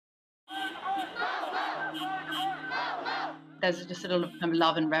There's just a lot of kind of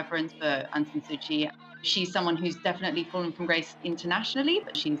love and reverence for Aung San Suu Kyi. She's someone who's definitely fallen from grace internationally,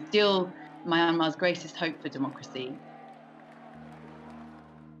 but she's still Myanmar's greatest hope for democracy.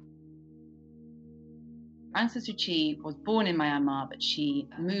 Aung San Suu Kyi was born in Myanmar, but she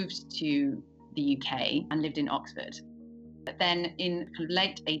moved to the UK and lived in Oxford. But then in kind of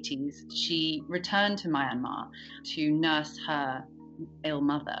late 80s, she returned to Myanmar to nurse her ill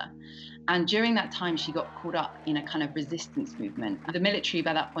mother. And during that time, she got caught up in a kind of resistance movement. The military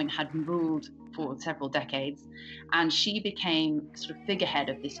by that point had ruled for several decades, and she became sort of figurehead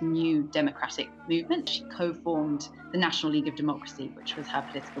of this new democratic movement. She co-formed the National League of Democracy, which was her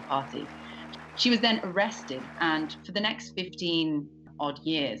political party. She was then arrested and for the next 15 odd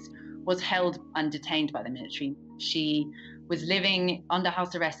years was held and detained by the military. She was living under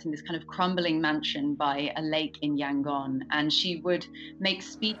house arrest in this kind of crumbling mansion by a lake in Yangon, and she would make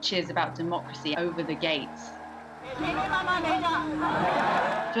speeches about democracy over the gates. For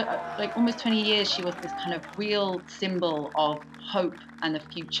like almost 20 years, she was this kind of real symbol of hope and the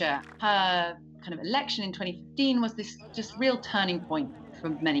future. Her kind of election in 2015 was this just real turning point for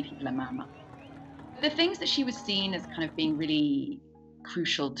many people in Myanmar. The things that she was seen as kind of being really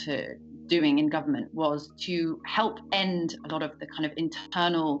crucial to doing in government was to help end a lot of the kind of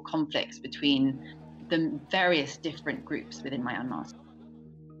internal conflicts between the various different groups within Myanmar.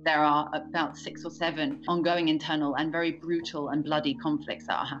 There are about 6 or 7 ongoing internal and very brutal and bloody conflicts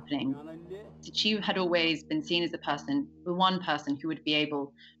that are happening. She had always been seen as the one person who would be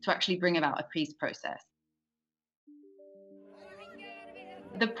able to actually bring about a peace process.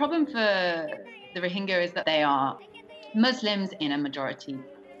 The problem for the Rohingya is that they are Muslims in a majority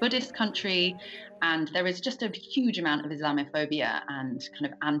Buddhist country, and there is just a huge amount of Islamophobia and kind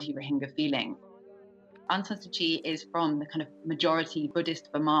of anti-Rohingya feeling. Aung San Suu Kyi is from the kind of majority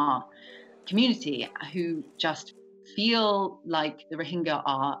Buddhist Burma community who just feel like the Rohingya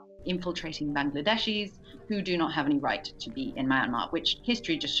are infiltrating Bangladeshis who do not have any right to be in Myanmar, which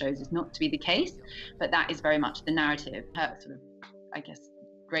history just shows is not to be the case, but that is very much the narrative. Her sort of, I guess,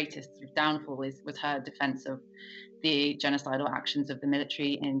 greatest sort of downfall was her defense of the genocidal actions of the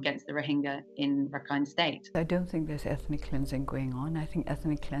military against the Rohingya in Rakhine State. I don't think there's ethnic cleansing going on. I think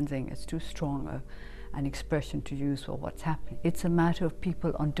ethnic cleansing is too strong an expression to use for what's happening. It's a matter of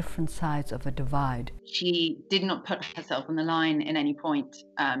people on different sides of a divide. She did not put herself on the line in any point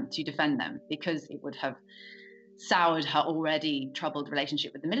to defend them, because it would have soured her already troubled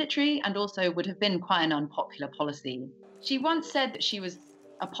relationship with the military and also would have been quite an unpopular policy. She once said that she was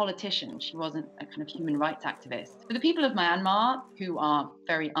a politician. She wasn't a kind of human rights activist. For the people of Myanmar, who are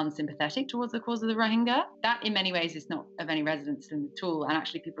very unsympathetic towards the cause of the Rohingya, that in many ways is not of any resonance to them at all, and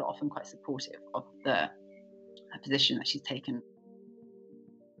actually people are often quite supportive of the position that she's taken.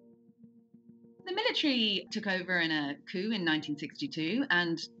 The military took over in a coup in 1962,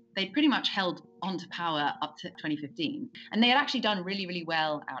 and they pretty much held on to power up to 2015. And they had actually done really, really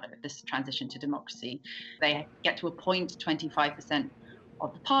well out of this transition to democracy. They get to appoint 25%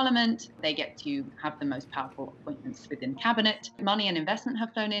 of the parliament. They get to have the most powerful appointments within cabinet. Money and investment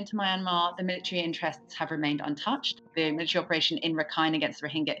have flown into Myanmar. The military interests have remained untouched. The military operation in Rakhine against the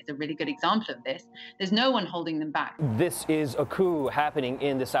Rohingya is a really good example of this. There's no one holding them back. This is a coup happening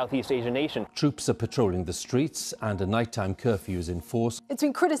in the Southeast Asian nation. Troops are patrolling the streets and a nighttime curfew is in force. It's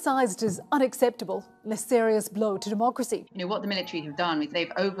been criticised as unacceptable and a serious blow to democracy. You know, what the military have done is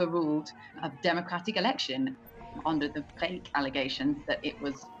they've overruled a democratic election under the fake allegations that it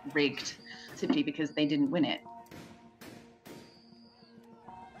was rigged simply because they didn't win it.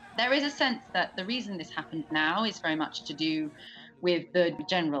 There is a sense that the reason this happened now is very much to do with the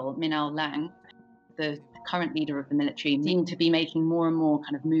General Min Aung Hlaing, the current leader of the military, seemed to be making more and more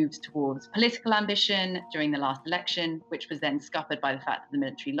kind of moves towards political ambition during the last election, which was then scuppered by the fact that the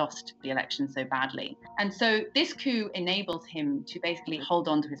military lost the election so badly. And so this coup enables him to basically hold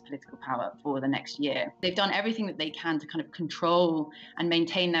on to his political power for the next year. They've done everything that they can to kind of control and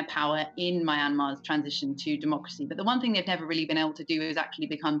maintain their power in Myanmar's transition to democracy. But the one thing they've never really been able to do is actually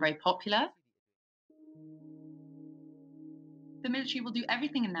become very popular. The military will do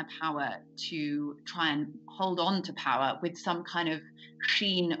everything in their power to try and hold on to power with some kind of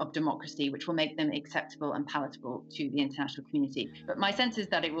sheen of democracy, which will make them acceptable and palatable to the international community. But my sense is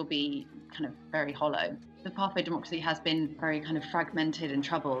that it will be kind of very hollow. The pathway to democracy has been very kind of fragmented and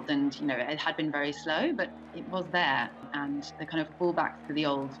troubled, and it had been very slow, but it was there. And the kind of fallback to the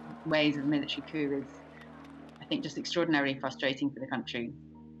old ways of military coup is, I think, just extraordinarily frustrating for the country.